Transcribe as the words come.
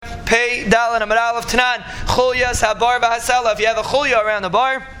Pei Dalan Amar Aleph Tanan Chulyas Habar V'Hasela. If you have a chulya around the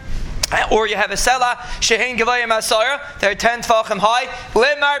bar, or you have a sela shehein gevayim asara, they're 10 tefachim high.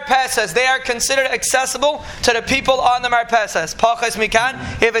 Limar pesas, they are considered accessible to the people on the marpesas. Pachas mikan,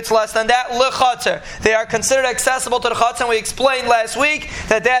 if it's less than that, lechatzer, they are considered accessible to the chatzer. And we explained last week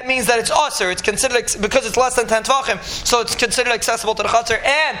that means that it's aser. It's considered because it's less than 10 tefachim, so it's considered accessible to the chatzer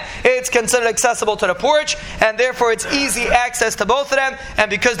and it's considered accessible to the porch, and therefore it's easy access to both of them. And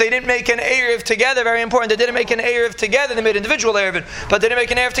because they didn't make an eruv together, very important, they didn't make an eruv together. They made individual eruvin, but they didn't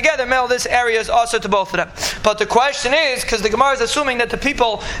make an eruv together. This area is also to both of them. But the question is, because the Gemara is assuming that the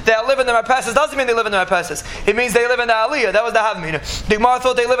people that live in the marpesas doesn't mean they live in the marpesas. It means they live in the aliyah. That was the havmina. The Gemara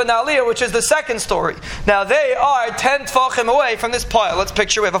thought they live in the aliyah, which is the second story. Now they are 10 tefachim away from this pile. Let's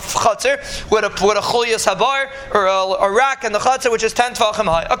picture we have a chatzir with a chulyas habar, or a rack in the chatzir, which is 10 tefachim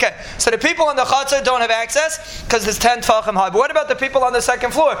high. Okay, so the people in the chatzir don't have access because it's 10 tefachim high. But what about the people on the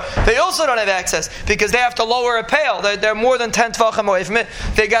second floor? They also don't have access because they have to lower a pail. They're more than 10 tefachim away from it.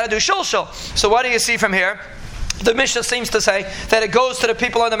 They got to do shulshul. So what do you see from here? The Mishnah seems to say that it goes to the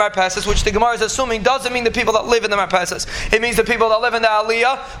people in the marpesas, which the Gemara is assuming doesn't mean the people that live in the marpesas. It means the people that live in the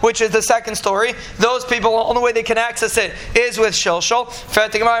aliyah, which is the second story. Those people, the only way they can access it is with shilshul.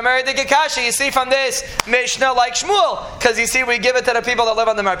 You see from this Mishnah like Shmuel, because you see we give it to the people that live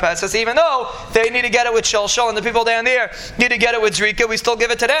on the marpesas, even though they need to get it with shilshul, and the people down there need to get it with zrika. We still give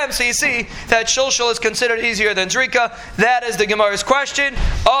it to them. So you see that shilshul is considered easier than zrika. That is the Gemara's question.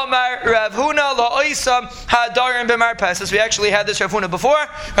 Omar Rav Huna la'oisam hadar. We actually had this Rav Huna before.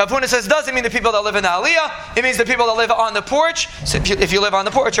 Rav Huna says it doesn't mean the people that live in the aliyah. It means the people that live on the porch. So if you live on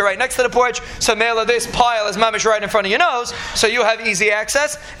the porch, you're right next to the porch. So mela, this pile is mamish right in front of your nose. So you have easy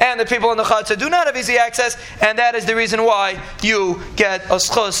access. And the people in the chatzah do not have easy access. And that is the reason why you get a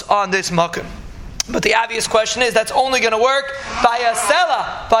schus on this makom. But the obvious question is, that's only going to work by a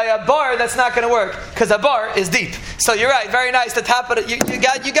sela, by a bar. That's not going to work because a bar is deep. So you're right, very nice. The top of it, you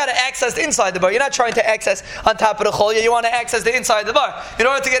got to access inside the bar. You're not trying to access on top of the cholya. You want to access the inside of the bar. In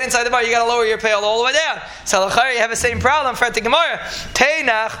order to get inside the bar, you got to lower your pail all the way down. So you have the same problem for the Gemara.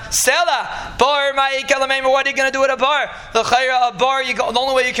 Teinach sela bar ma'ikalamem. What are you going to do with a bar? A bar, the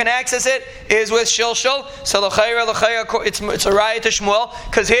only way you can access it is with shilshul. So it's a riot to Shmuel,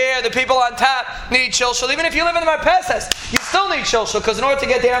 because here the people on top need shilshul. Even if you live in the marpesas, you still need shilshul, because in order to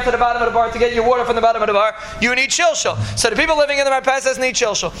get down to the bottom of the bar, to get your water from the bottom of the bar, you need shilshul. So the people living in the marpesas need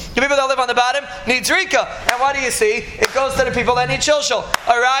shilshul. The people that live on the bottom need zrika. And what do you see? It goes to the people that need shilshul.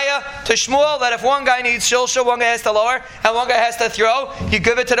 A raya to Shmuel that if one guy needs shilshul, one guy has to lower, and one guy has to throw, you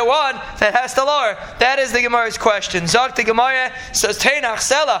give it to the one that has to lower. That is the Gemara's question. Zok the Gemara says, Teinach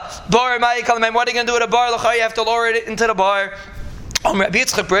sela bar ma'ikalamem. What are you going to do with a bar? You have to lower it into the bar. On a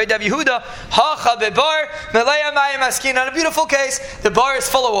beautiful case, the bar is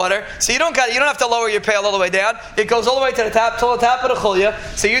full of water, so you don't have to lower your pail all the way down. It goes all the way to the top, till the top of the chulya.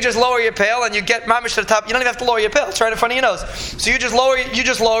 So you just lower your pail and you get mamish to the top. You don't even have to lower your pail; it's right in front of your nose. So you just lower it;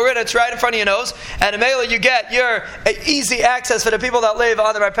 it's right in front of your nose. And immediately you get your easy access. For the people that live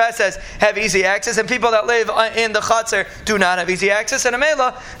on the marpesas have easy access, and people that live in the chatzar do not have easy access. And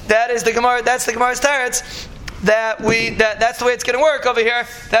immediately that's the Gemara's teretz. That's the way it's going to work over here.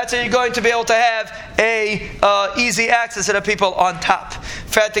 That's how you're going to be able to have a easy access to the people on top.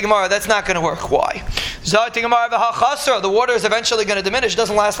 Fat Gemara, that's not going to work. Why? The water is eventually going to diminish. It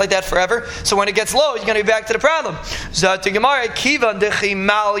doesn't last like that forever. So when it gets low, you're going to be back to the problem. Since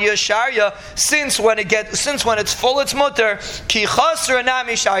when it's full, it's mutter.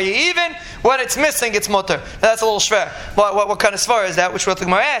 Even when it's missing, it's mutter. That's a little shver. What kind of svar is that? Which what the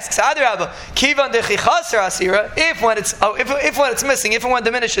Gemara asks. If when it's missing, if and when it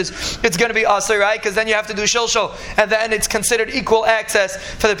diminishes, it's going to be asur, right? Because then you have to do shilshul, and then it's considered equal access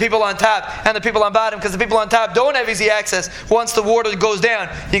for the people on top and the people on bottom, because the people on top don't have easy access. Once the water goes down,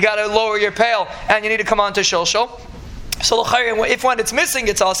 you got to lower your pail, and you need to come on to shilshul. So if when it's missing,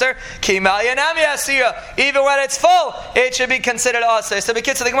 it's aser. Even when it's full, it should be considered aser. So the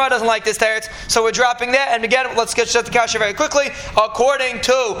Gemara doesn't like this teretz, so we're dropping that. And again, let's get to the kasha very quickly. According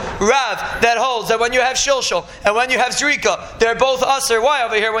to Rav, that holds that when you have shilshul and when you have zrika, they're both aser. Why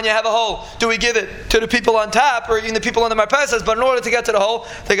over here when you have a hole, do we give it to the people on top or even the people on the marpesas? But in order to get to the hole,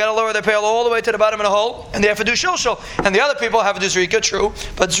 they got to lower their pail all the way to the bottom of the hole, and they have to do shilshul. And the other people have to do zrika, true,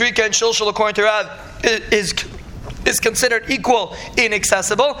 but zrika and shilshul, according to Rav, is is considered equal,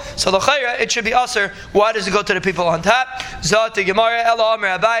 inaccessible. So the chayra, it should be aser. Why does it go to the people on top? Zati Gemara Ela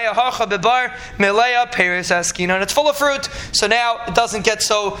Amr Abaya Harcha Bebar Melea Peres Askina, and it's full of fruit. So now it doesn't get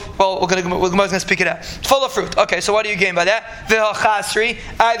so well. We're going to speak it out. It's full of fruit. Okay, so what do you gain by that? V'hachasri,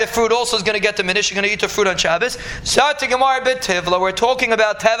 the fruit also is going to get diminished. You're going to eat the fruit on Shabbos. Zati Gemara Betivla. We're talking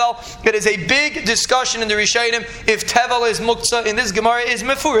about tevel. It is a big discussion in the Rishonim if tevel is muktzah. In this Gemara is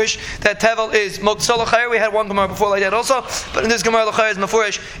mefurish that tevel is muktzah. We had one Gemara before like that also, but in this Gemara is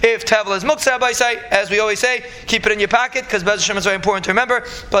mefurish if tevel is muktzah. By say, as we always say, keep it in your pocket because Bez Hashem is very important to remember.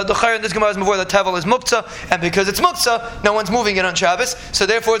 But the chayr in this Gemara is before the tevel is muktzah, and because it's muktzah, no one's moving it on Shabbos, so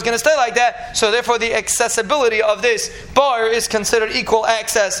therefore it's going to stay like that. So therefore the accessibility of this bar is considered equal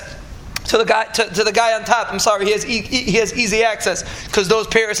access. To the guy on top, I'm sorry, he has easy access because those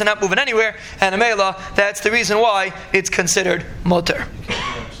pairs are not moving anywhere, and Amela, that's the reason why it's considered mutter.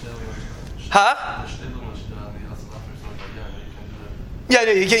 Huh? Yeah,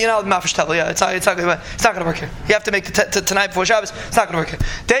 you're not mafish tevel. Yeah, it's not going to work here. You have to make tonight before Shabbos. It's not going to work here.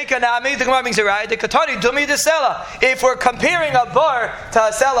 The Gemara brings it right. The katani dumi the sela. If we're comparing a bar to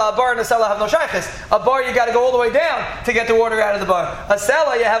a sela and a sela have no shaykhis. A bar you got to go all the way down to get the water out of the bar. A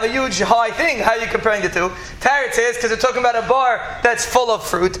sela you have a huge high thing. How are you comparing the two? Teretz is because we're talking about a bar that's full of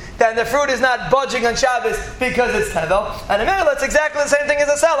fruit. Then the fruit is not budging on Shabbos because it's tevel. And Amel, that's exactly the same thing as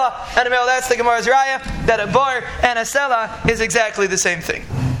a sela. And Amel, that's the Gemara's raya that a bar and a sela is exactly the same thing.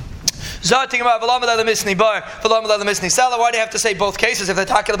 Why do you have to say both cases if they're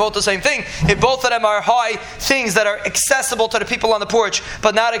talking about the same thing? If both of them are high things that are accessible to the people on the porch,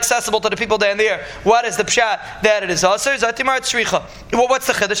 but not accessible to the people down there, what is the pshat that it is aser? Well, what's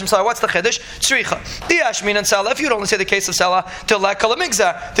the chiddush? I'm sorry, what's the chiddush? Tzricha. If you'd only say the case of Salah,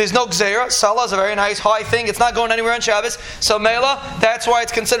 there's no gzeira. Salah is a very nice high thing. It's not going anywhere on Shabbos. So Mela, that's why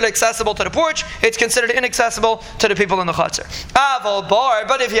it's considered accessible to the porch. It's considered inaccessible to the people in the chutzner. Aval bar,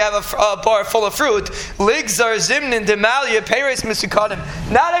 but if you have a bar full of fruit, ligzar zimnin demalia peres misukadim.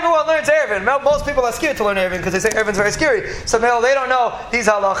 Not everyone learns Eruvin. Most people are scared to learn Eruvin because they say Eruvin's very scary. So they don't know these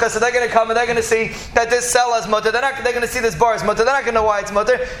halachas, so they're going to come and they're going to see that this cell is mutter. They're going to see this bar is mutter. They're not going to know why it's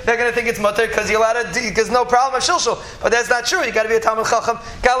mutter. They're going to think it's mutter because there's no problem of shilshul. But that's not true. You got to be a Talmud Chacham,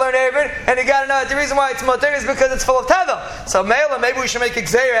 got to learn Eruvin, and you got to know that the reason why it's mutter is because it's full of tevel. So maybe we should make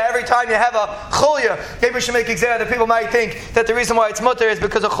exera every time you have a chulya. Maybe we should make exera that people might think that the reason why it's mutter is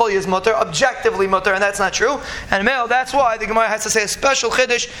because a chulya is mutter, objectively mutter, and that's not true. And that's why the Gemara has to say a special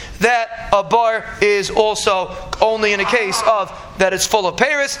chiddush that a bar is also only in a case of that it's full of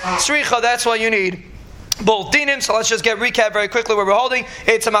peris. Sricha, that's why you need both dinim. So let's just recap very quickly where we're holding.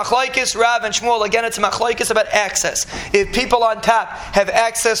 It's a machlaikis, Rav and Shmuel. Again, it's a machlaikis about access. If people on top have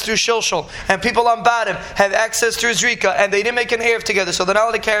access through shilshul, and people on bottom have access through zrika, and they didn't make an erev together, so they're not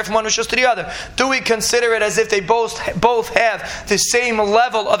allowed to carry from one rishus to the other, do we consider it as if they both have the same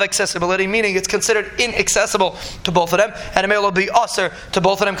level of accessibility, meaning it's considered inaccessible to both of them, and it may well be usher to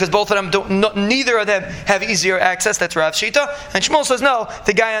both of them, because both of them neither of them have easier access? That's Rav Shita. And Shmuel says no,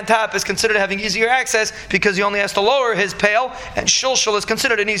 the guy on top is considered having easier access because he only has to lower his pail, and shulshul is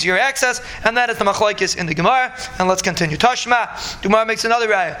considered an easier access, and that is the machlaikis in the Gemara. And let's continue. Tashma, the Gemara makes another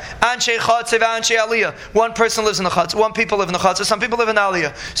raya. Anshe chatzah v'anshe aliyah. One person lives in the chatzah, one people live in the chatzah, some people live in the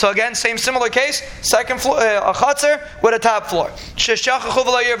aliyah. So again, similar case, second floor, a chatzah with a top floor. Sheshachachu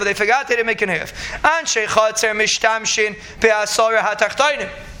v'lo yerva, they forgot they didn't make an erev. Anshe chatzah mishtamshin be'asara hatachtainim.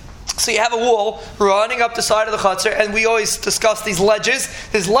 So you have a wall running up the side of the chutzner, and we always discuss these ledges.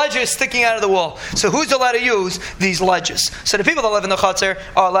 There's ledges sticking out of the wall. So who's allowed to use these ledges? So the people that live in the chutzner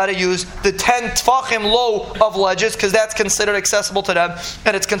are allowed to use the 10 tfachim low of ledges because that's considered accessible to them,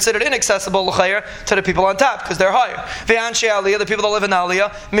 and it's considered inaccessible l'chayr to the people on top because they're higher. Ve'anshe aliyah, the people that live in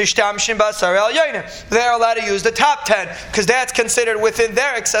aliyah, mishtamshin basar al yaina. They're allowed to use the top 10 because that's considered within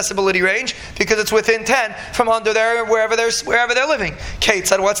their accessibility range because it's within 10 from under there wherever they're living. Kate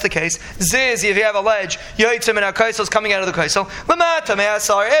said, what's the case? Ziz, if you have a ledge, yoitzim and akaisel is coming out of the kaisel. Lamata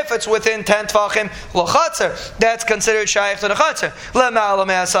me'asar, if it's within 10 tvachim l'chatzer, that's considered shaykh to the chatzer. Lamala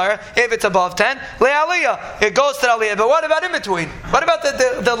me'asar, if it's above 10, le'aliyah, it goes to the aliyah. But what about in between? What about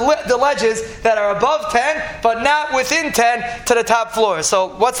the ledges that are above 10 but not within 10 to the top floor?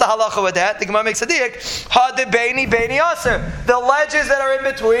 So what's the halacha with that? The Gemara makes a diak. Ha de beini aser. The ledges that are in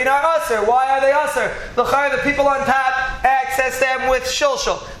between are aser. Why are they aser? The people on top access them with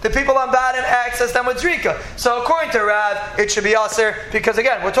shilshul. The people on bottom access them with zrika. So according to Rav, it should be aser because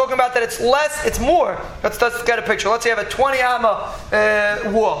again, we're talking about that it's less, it's more. Let's get a picture. Let's say you have a 20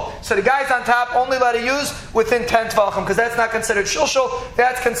 amma wall. So the guys on top only let it use within 10 tvachim because that's not considered shilshul.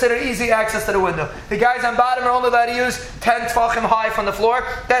 That's considered easy access to the window. The guys on bottom are only allowed to use 10 tvachim high from the floor.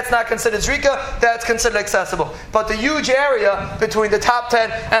 That's not considered zrika. That's considered accessible. But the huge area between the top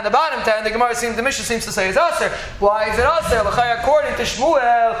 10 and the bottom 10, the Mishnah seems to say is aser. Why is it aser? According to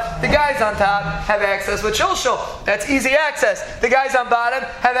Shmuel, the guys on top have access with shilshul. That's easy access. The guys on bottom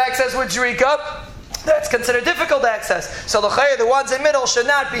have access with zrika. That's considered difficult access. So the ones in the middle should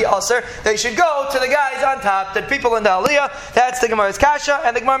not be aser. They should go to the guys on top, the people in the aliyah. That's the Gemara's kasha,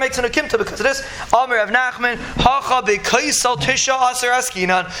 and the Gemara makes an ukimta because of this. Amir of Nachman, hacha b'kaisal tisha aser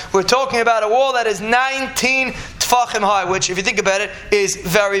askinan. We're talking about a wall that is 19 tfachim high, which, if you think about it, is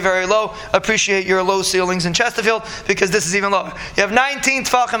very, very low. Appreciate your low ceilings in Chesterfield because this is even lower. You have 19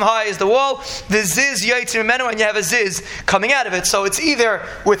 tfachim high is the wall. The ziz yaitzi mimenu, and you have a ziz coming out of it. So it's either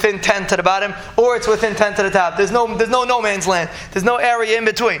within 10 to the bottom or it's within 10 to the top. There's no man's land. There's no area in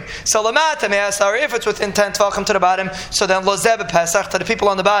between. So lamata me'asar, if it's within 10 tvachim to the bottom, so then lozeb pesach, to the people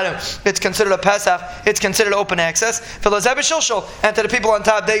on the bottom, it's considered a pesach, it's considered open access. For lozeb shilshul, and to the people on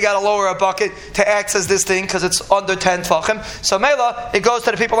top, they got to lower a bucket to access this thing because it's under 10 tvachim. So mela, it goes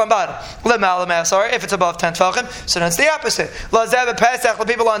to the people on bottom. Lemala me'asar, if it's above 10 tvachim, so then it's the opposite. Lozeb pesach, the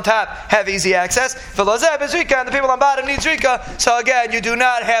people on top have easy access. For lozeb zrika, and the people on bottom need zrika. So again, you do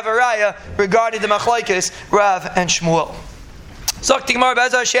not have a raya regarding the machlokes Rav and Shmuel. Zokti Gemara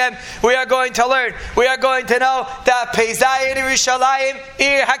Be'ez Hashem, we are going to learn, we are going to know that Peizayir Yerushalayim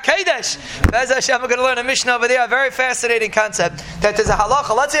Ir HaKadosh. Be'ez Hashem, we're going to learn a Mishnah over there, a very fascinating concept, that there's a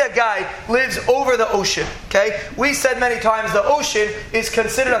halacha. Let's say a guy lives over the ocean, okay? We said many times the ocean is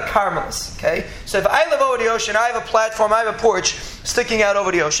considered a carmelis, okay? So if I live over the ocean, I have a platform, I have a porch sticking out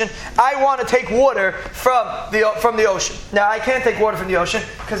over the ocean, I want to take water from the ocean. Now I can't take water from the ocean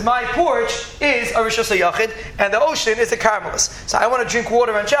because my porch is a Rishus HaYachid and the ocean is a carmelis. So I want to drink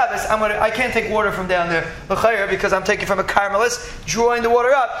water on Shabbos. I can't take water from down there because I'm taking from a carmelis, drawing the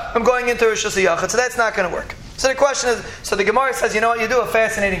water up. I'm going into Rishus HaYachid, so that's not going to work. So the question is, so the Gemara says, you know what, you do a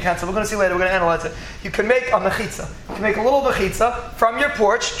fascinating concept. We're going to see later, we're going to analyze it. You can make a mechitza. You can make a little mechitza from your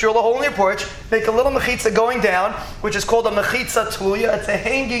porch, drill a hole in your porch, make a little mechitza going down, which is called a mechitza tluya. It's a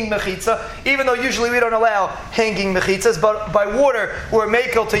hanging mechitza, even though usually we don't allow hanging mechitzas, but by water, we're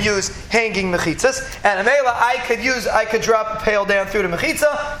makel to use hanging mechitzas. And a mela, I could drop a pail down through the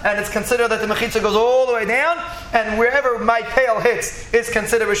mechitza, and it's considered that the mechitza goes all the way down, and wherever my pail hits is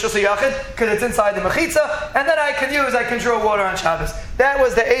considered Rishus HaYachid, because it's inside the mechitza, and then I can draw water on Shabbos. That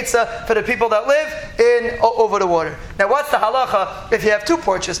was the eitzah for the people that live over the water. Now what's the halacha if you have two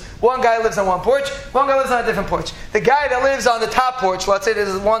porches? One guy lives on one porch, one guy lives on a different porch. The guy that lives on the top porch, let's say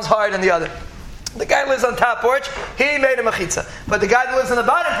one's higher than the other. The guy lives on top porch, he made a mechitza. But the guy that lives on the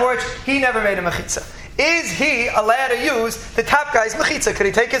bottom porch, he never made a mechitza. Is he allowed to use the top guy's mechitza? Could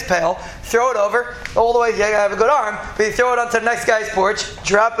he take his pail, throw it over, all the way, yeah, I have a good arm, but he throw it onto the next guy's porch,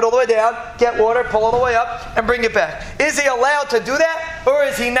 drop it all the way down, get water, pull it all the way up, and bring it back. Is he allowed to do that, or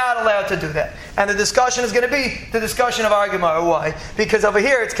is he not allowed to do that? And the discussion is going to be the discussion of our Gemara. Why? Because over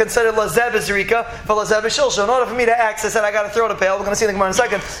here it's considered lazeb zrika for lazeb shilshul. In order for me to access it, I got to throw the pail. We're going to see the Gemara in a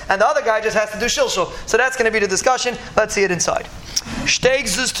second. And the other guy just has to do shilshul. So that's going to be the discussion. Let's see it inside.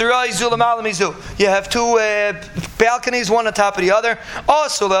 You have two balconies, one on top of the other.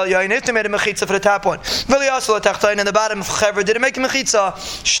 Also, if they made a mechitza for the top one, and the bottom of Chevra didn't make a mechitza.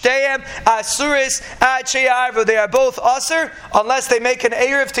 They are both aser unless they make an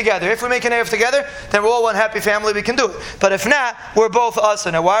eruv together. If we make an eruv together, then we're all one happy family. We can do it. But if not, we're both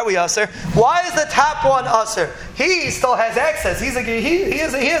aser. Now, why are we aser? Why is the top one aser? He still has access. He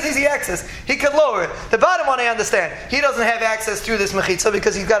has easy access. He could lower it. The bottom one, I understand. He doesn't have access through this mechitza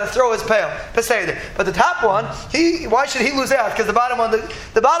because he's got to throw his pail. But the top one, why should he lose out? Because the bottom one's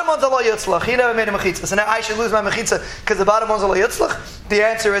a lo yitzlach. He never made a mechitza. So now I should lose my mechitza because the bottom one's a lo yitzlach? The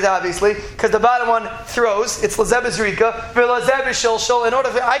answer is obviously because the bottom one throws. It's lazeb zrika, lazeb shilshul. In order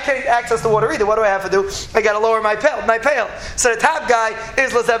for I can't access the water either. What do I have to do? I got to lower my pail. So the top guy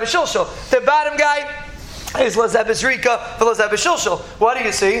is lazeb shilshul. The bottom guy is lazeb zrika for lazeb shilshul. What do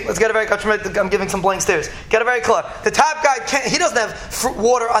you see? Let's get a very clear. I'm giving some blank stares. Get a very clear. The top guy he doesn't have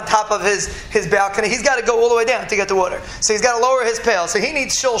water on top of his balcony. He's got to go all the way down to get the water. So he's got to lower his pail. So he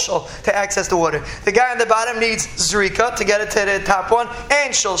needs shilshul to access the water. The guy on the bottom needs zrika to get it to the top one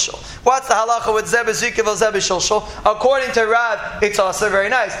and shilshul. What's the halacha with zeb zrika for zeb shilshul? According to Rav, it's also very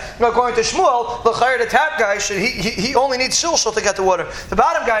nice. According to Shmuel, the top guy he only needs shilshul to get the water. The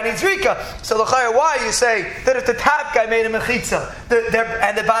bottom guy needs zrika. So why are you saying say that if the top guy made a mechitza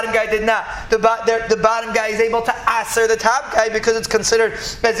and the bottom guy did not, the bottom guy is able to aser the top guy because it's considered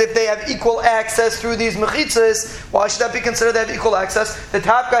as if they have equal access through these mechitzas. Why should that be considered they have equal access? The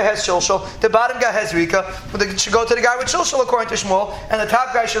top guy has shilshal, the bottom guy has rika. They should go to the guy with shilshal according to Shmuel, and the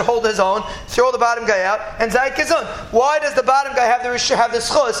top guy should hold his own, throw the bottom guy out, and zayit kizun. Why does the bottom guy have the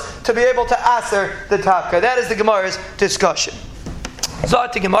schus to be able to aser the top guy? That is the Gemara's discussion.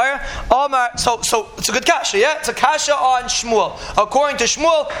 Zot the Gemara. So it's a good kasha, yeah? It's a kasha on Shmuel. According to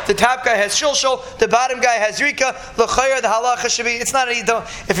Shmuel, the top guy has shilshal, the bottom guy has rika. L'chayr, the halacha should be. It's not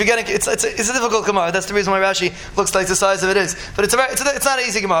if you're getting. It's a difficult Gemara. That's the reason why Rashi looks like the size of it is. But it's not an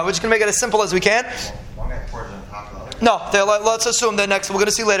easy Gemara. We're just going to make it as simple as we can. No, let's assume that next. We're going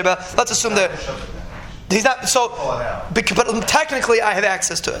to see later. But let's assume that he's not. So, but technically, I have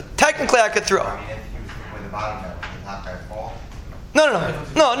access to it. Technically, I could throw.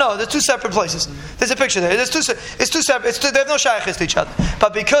 No. There's two separate places. There's a picture there. It's two separate. They have no shaykhs to each other.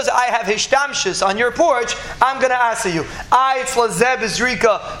 But because I have hishtamshus on your porch, I'm going to ask you. It's lazeb is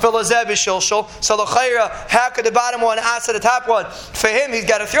rika, v'lazeb is shilshal. So l'chayra, how could the bottom one ask the top one? For him, he's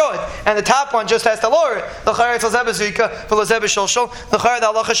got to throw it, and the top one just has to lower it. L'chayra, it's lazeb is rika, v'lazeb is shilshal. L'chayra, the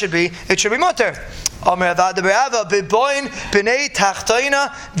halacha should be mutter. You know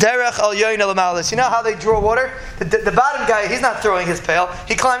how they draw water? The bottom guy, he's not throwing his pail.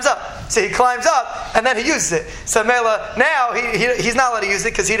 He climbs up. So he climbs up and then he uses it. So Mela, now he's not allowed to use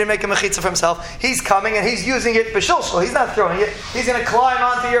it because he didn't make a mechitza for himself. He's coming and he's using it b'shulshul. He's not throwing it. He's going to climb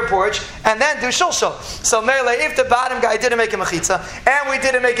onto your porch and then do shulshul. So Mela, if the bottom guy didn't make a mechitza and we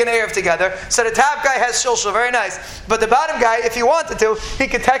didn't make an erev together, so the top guy has shulshul, very nice. But the bottom guy, if he wanted to, he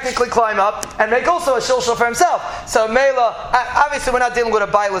could technically climb up and make also a shulshul for himself. So Mela, obviously we're not dealing with a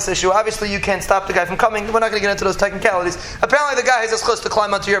bias issue. Obviously you can't stop the guy from coming. We're not going to get into those technicalities. Apparently the guy has a schus to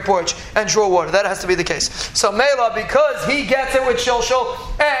climb onto your porch and draw water. That has to be the case. So Mela, because he gets it with shilshul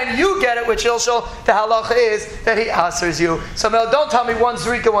and you get it with shilshul, the halacha is that he asers you. So Mela, don't tell me one's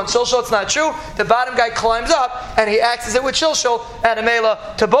rika, one's shilshul. It's not true. The bottom guy climbs up and he axes it with shilshul. And a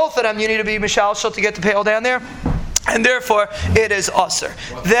Mela, to both of them, you need to be mishalshul to get the pail down there. And therefore, it is aser.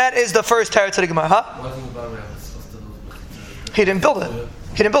 That is the first teretz of the Gemara. Huh? He didn't build it.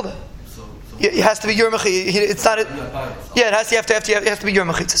 It has to be your mechitza. It's not. Yeah, it has to be your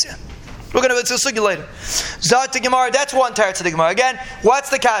mechitza. Yeah. We're going to see you later. Zot the Gemara. That's one teretz of the Gemara. Again, what's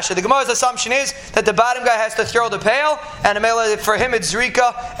the kasha? The Gemara's assumption is that the bottom guy has to throw the pail, and for him it's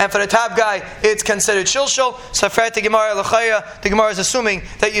zrika, and for the top guy it's considered shilshul. So for the Gemara l'chaya, the Gemara is assuming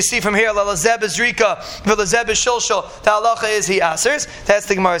that you see from here lalazeb is zrika, v'lazeb is shilshul. The halacha is he asers. That's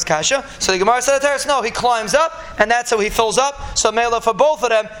the Gemara's kasha. So the Gemara said teretz, no, he climbs up, and that's how he fills up. So mela for both of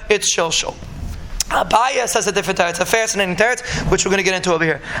them it's shilshul. Abaya says a different teretz. It's a fascinating teretz, which we're going to get into over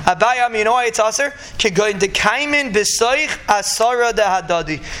here. Abaya, you know why it's aser?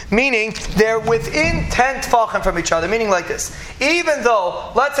 Meaning, they're within 10 tfachim from each other. Meaning like this. Even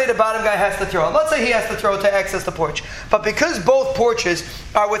though, let's say the bottom guy has to throw it. Let's say he has to throw it to access the porch. But because both porches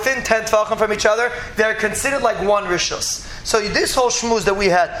are within 10 tfachim from each other, they're considered like one rishus. So this whole shmuz that we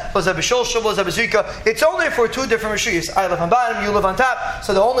had, it's only for two different rishus. I live on bottom, you live on top.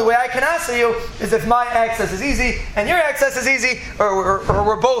 So the only way I can answer you is if my access is easy and your access is easy, or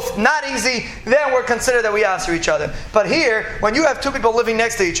we're both not easy, then we're considered that we answer each other. But here, when you have two people living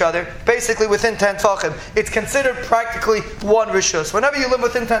next to each other, basically within 10 tfachim, it's considered practically one rishus. Whenever you live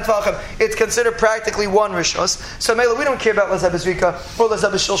within 10 tfachim, it's considered practically one rishus. So Mela, we don't care about lazeb zrika or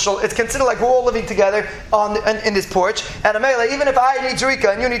lazeb shilshul. It's considered like we're all living together in this porch. And Mela, even if I need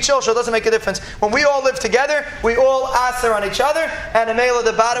zrika and you need shilshul, it doesn't make a difference. When we all live together, we all aser on each other, and Mela,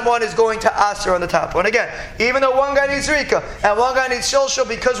 the bottom one is going to aser on the top one. Again, even though one guy needs rika and one guy needs shilshul,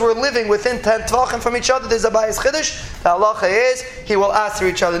 because we're living within 10 tvachim from each other, there's a bias chiddush. The halacha is he will ask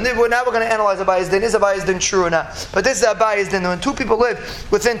each other. Now we're going to analyze a bias din. Is a bias din true or not? But this is a bias din. When two people live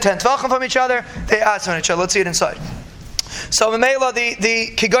within 10 tvachim from each other, they ask on each other. Let's see it inside. So Mamela,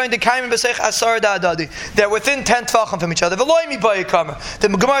 the kigoyin the kaimim b'seich asar da'adadi. They're within 10 tvachim from each other. V'loy mi baya kamer. The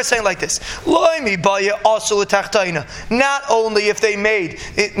Gemara is saying like this: Loy mi baya asul l'tachtaina. Not only if they made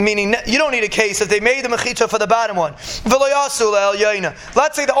it, meaning you don't need a case if they made the mechitza for the bottom one. V'loy asul el yaina.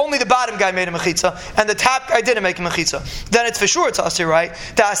 Let's say that only the bottom guy made a mechitza and the top guy didn't make a mechitza. Then it's for sure it's asir, right?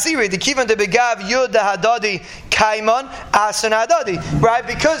 The asiri the kivan the begav yud da'adadi kaiman asan adadi, right?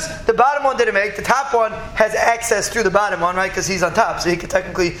 Because the bottom one didn't make, the top one has access through the bottom one, right? Because he's on top, so he could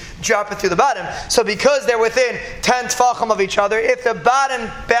technically drop it through the bottom. So because they're within 10 tefachim of each other, if the bottom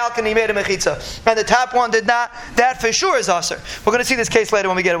balcony made a mechitza and the top one did not, that for sure is aser. We're going to see this case later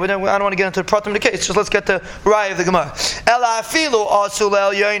when we get it. I don't want to get into the pratim of the case. Just let's get the raya of the Gemara.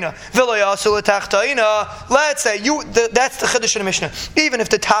 Let's say that's the chiddush in the Mishnah. Even if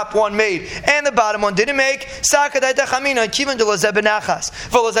the top one made and the bottom one didn't make, since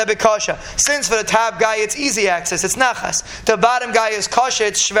for the top guy it's easy access, it's nachas. The bottom guy is kasha,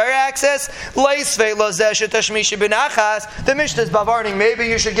 it's shver access. The Mishnah is bavarning. Maybe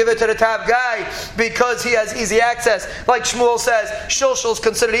you should give it to the top guy because he has easy access. Like Shmuel says, shulshul is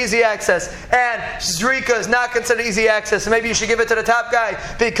considered easy access, and zrika is not considered easy access. So maybe you should give it to the top guy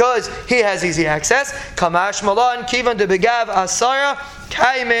because he has easy access. Kamash malan kivan de begav asara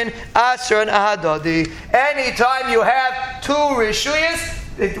kaimin asran ahadadi. Anytime you have two rishuyas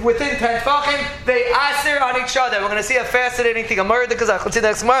within 10 tefachim, they aser on each other. We're going to see a fascinating thing. Let's see the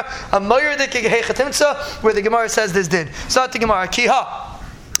next Gemara. Where the Gemara says this did. So the Gemara kiha.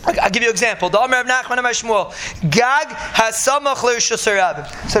 I'll give you an example. The Amar of Nachman and Shmuel. Gag has samach l'rishus harabim.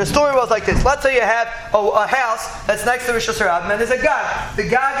 So the story was like this. Let's say you have a house that's next to Rishus harabim, and there's a gag. The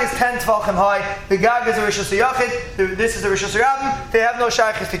gag is 10 tefachim high. The gag is a Rishus Yachid. This is the Rishus harabim. They have no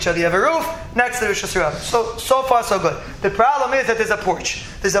shaykhis to each other. You have a roof next to the Rishus harabim. So far so good. The problem is that there's a porch.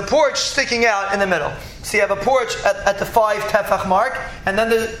 There's a porch sticking out in the middle. So you have a porch at the 5 tefach mark, and then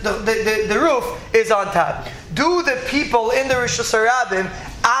the roof is on top. Do the people in the Rishus harabim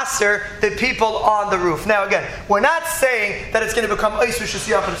aser the people on the roof? Now again, we're not saying that it's going to become Eis Rishus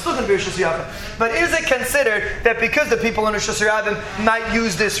Yachid. It's still going to be Rishus Yachid. But is it considered that because the people in Rishus harabim might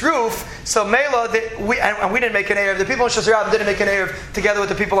use this roof, so Mela, we didn't make an Erev. The people in Rishus harabim didn't make an Erev together with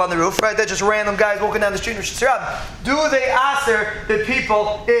the people on the roof, right? They're just random guys walking down the street in Rishus harabim. Do they aser the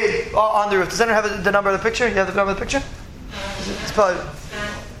people on the roof? Does anyone have the number of the picture? You have the number of the picture? It's probably...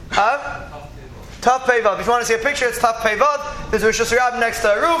 Taf Peivav. If you want to see a picture, it's Taf Peivav. There's a Rishus harabim next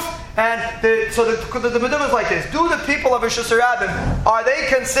to a roof, and the medumah is like this. Do the people of Rishus harabim, are they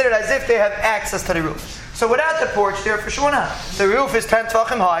considered as if they have access to the roof? So without the porch, they're for sure not. The roof is 10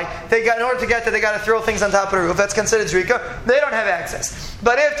 tefachim high. In order to get there, they got to throw things on top of the roof. That's considered zrika. They don't have access.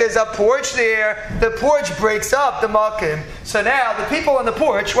 But if there's a porch there, the porch breaks up the makim. So now the people on the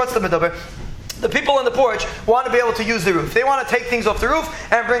porch, what's the medumah? The people on the porch want to be able to use the roof. They want to take things off the roof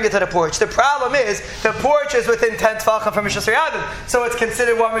and bring it to the porch. The problem is, the porch is within 10 tefachim from Rishus harabim, so it's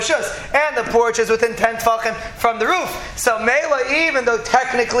considered one Rishus. And the porch is within 10 tefachim from the roof. So Mela, even though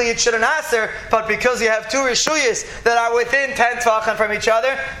technically it shouldn't aser, but because you have two Rishuyas that are within 10 tefachim from each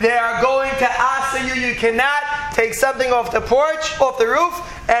other, they are going to aser you. You cannot take something off the porch, off the roof,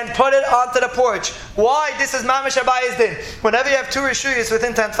 and put it onto the porch. Why? This is Mamash Abaye's din. Whenever you have two Rishuyas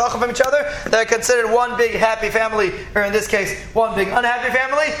within 10 tefachim from each other, they're considered one big happy family, or in this case, one big unhappy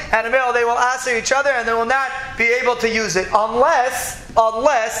family, and in the middle they will aser each other and they will not be able to use it unless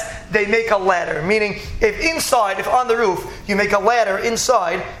they make a ladder. Meaning, if on the roof you make a ladder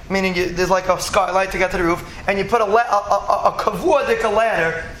inside, meaning there's like a skylight to get to the roof, and you put a kavuadik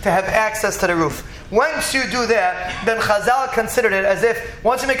ladder to have access to the roof. Once you do that, then Chazal considered it as if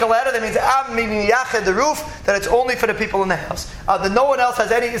once you make a ladder, that means I'm meaning yachid the roof, that it's only for the people in the house. That no one else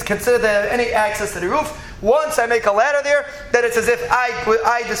is considered to have any access to the roof. Once I make a ladder there, then it's as if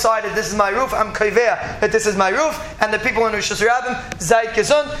I decided this is my roof. I'm kaveh that this is my roof, and the people in Rishus harabim zayt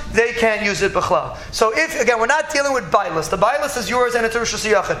gezun, they can't use it b'chlal. So we're not dealing with bailus. The bailus is yours and it's a Rishus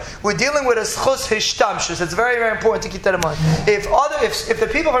yachid. We're dealing with a schus hishtamshus. It's very, very important to keep that in mind. If the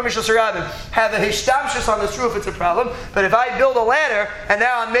people from Rishus harabim have a hishtamshus on this roof, it's a problem. But if I build a ladder and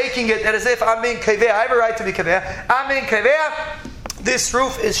now I'm making it that as if I'm being kaveh, I have a right to be kaveh. I'm being kaveh. This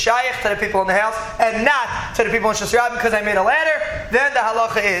roof is shaykh to the people in the house and not to the people in Rishus harabim because I made a ladder. Then the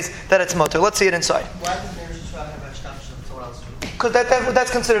halacha is that it's mutter. Let's see it inside. Why does the Rishus harabim have shtamshus and someone else? Because that's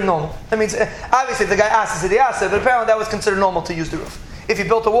considered normal. That means obviously if the guy asks it, he asks it, but apparently that was considered normal to use the roof. If you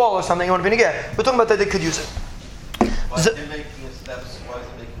built a wall or something, you want to be neged. We're talking about that they could use it. Why is it making steps? Why is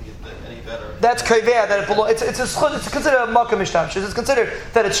it making it any better? That's kaveh that it belongs. It's considered a makkah mishtamshus. It's considered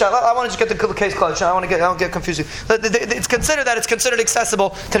that it's shayach. I want to just get the case closed. I don't get confused. It's considered that it's considered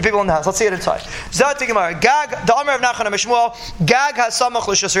accessible to the people in the house. Let's see it inside. Zati Gemara. Gag. The Amar of Nachman and Shmuel. Gag has samach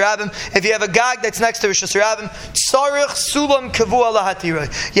l'Rishus harabim. If you have a gag that's next to Rishus harabim, tzarich sulam kavua lahatira.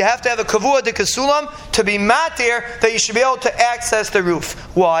 You have to have a kavua de kasulam to be matir that you should be able to access the roof.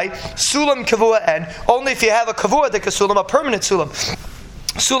 Why? Sulam kavua en. Only if you have a kavua de kasulam, a permanent sulam.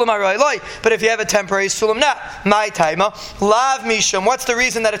 Sulam aroy, but if you have a temporary sulam, not my taima. Lav mishum. What's the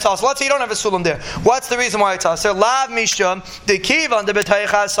reason that it's also? Let's say you don't have a sulam there. What's the reason why it's also? Lav mishum. The kivan the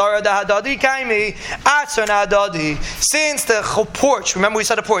betaycha sara da hadadi kaimi atzon hadadi. Since the porch, remember we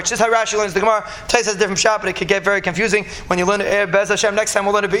said a porch. This is how Rashi learns the Gemara. Tais has a different shop, but it could get very confusing when you learn Bez Hashem. Next time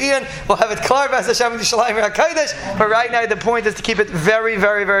we'll learn it Be'in. We'll have it clear Bez Hashem Yishalayim HaKadosh. But right now the point is to keep it very,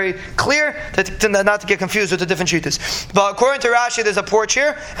 very, very clear, not to get confused with the different shittas. But according to Rashi, there's a porch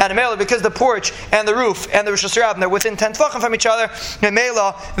here. And Mela, because the porch and the roof and the Rosh Hashanah they're within 10 tefachim from each other,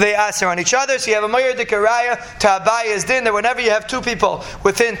 Mela, they aser on each other. So you have a Meir Dikaraya to Abaya's din that whenever you have two people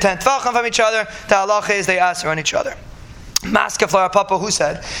within 10 tefachim from each other, the halacha is they aser on each other. Maska for our Papa who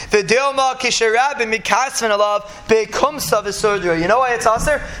said, "V'dilma kisherabim mikasven alav bekumsa v'surdra." You know why it's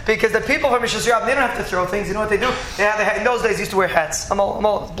aser? Because the people from Mishas Yerab, they don't have to throw things. You know what they do? They have in those days they used to wear hats. I'm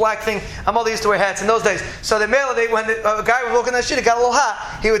all black thing. They used to wear hats in those days. So the male, when a guy was walking down the street, he got a little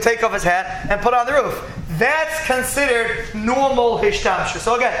hat. He would take off his hat and put it on the roof. That's considered normal hishtamsha.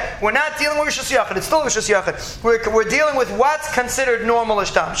 So again, we're not dealing with Rishus Yachid. It's still Rishus Yachid. We're dealing with what's considered normal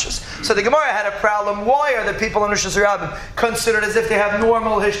hishtamshas. So the Gemara had a problem. Why are the people in Rishus Rabbim considered as if they have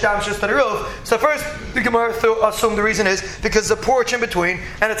normal hishtamshas to the roof? So first, the Gemara assumed the reason is because the porch in between,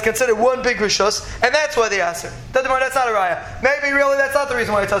 and it's considered one big Rishus, and that's why they ask it. That's not a raya. Maybe really that's not the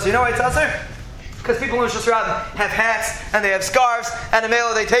reason why it's aser. You know why it's aser? Because people in Rosh Hashanah have hats and they have scarves, and in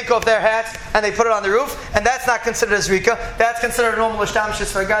Mela they take off their hats and they put it on the roof, and that's not considered as Rika. That's considered a normal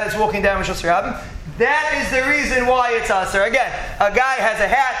ishtamshus for a guy that's walking down Rosh Hashanah. That is the reason why it's aser. Again, a guy has a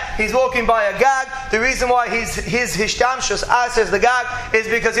hat, he's walking by a gag. The reason why his hishtamshus aser is the gag is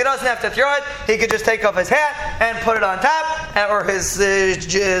because he doesn't have to throw it. He could just take off his hat and put it on top, or his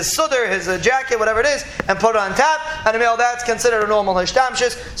sudder, his jacket, whatever it is, and put it on top. And that's considered a normal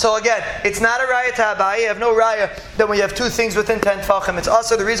hishtamshus. So again, it's not a raya to Abaye. You have no raya that when you have two things within 10 tefachim, it's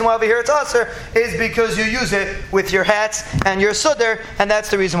aser. The reason why over here it's aser is because you use it with your hats and your sudder, and that's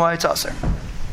the reason why it's aser.